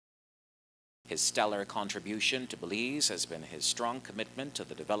His stellar contribution to Belize has been his strong commitment to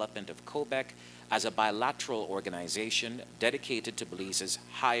the development of COBEC as a bilateral organization dedicated to Belize's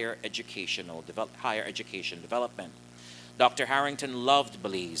higher education development. Dr. Harrington loved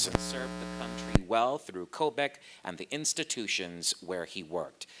Belize and served the country well through COBEC and the institutions where he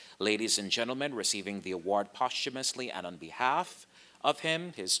worked. Ladies and gentlemen, receiving the award posthumously and on behalf of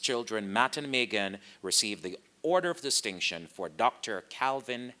him, his children Matt and Megan received the Order of Distinction for Dr.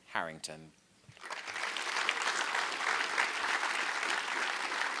 Calvin Harrington.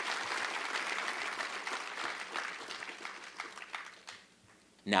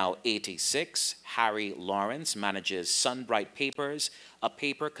 Now 86, Harry Lawrence manages Sunbright Papers, a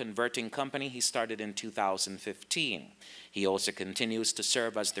paper converting company he started in 2015. He also continues to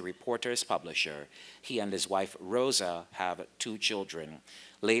serve as the Reporter's publisher. He and his wife Rosa have 2 children.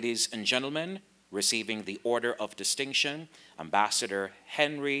 Ladies and gentlemen, receiving the Order of Distinction, Ambassador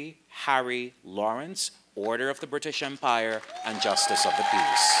Henry Harry Lawrence, Order of the British Empire and Justice of the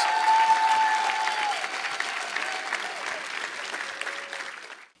Peace.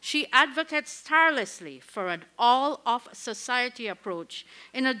 She advocates tirelessly for an all-of-society approach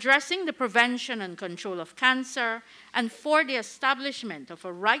in addressing the prevention and control of cancer and for the establishment of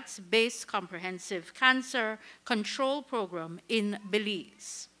a rights-based comprehensive cancer control program in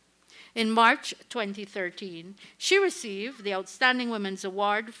Belize. In March 2013, she received the Outstanding Women's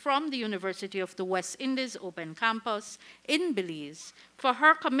Award from the University of the West Indies Open Campus in Belize for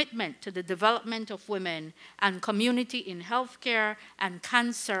her commitment to the development of women and community in healthcare and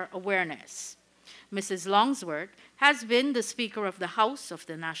cancer awareness. Mrs. Longsworth has been the Speaker of the House of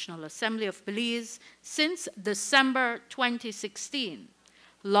the National Assembly of Belize since December 2016.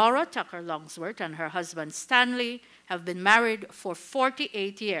 Laura Tucker Longsworth and her husband Stanley have been married for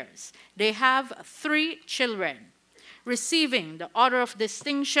 48 years. They have 3 children. Receiving the Order of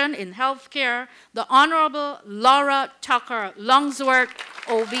Distinction in Healthcare, the Honorable Laura Tucker Longsworth,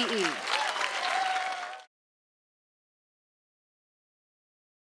 OBE.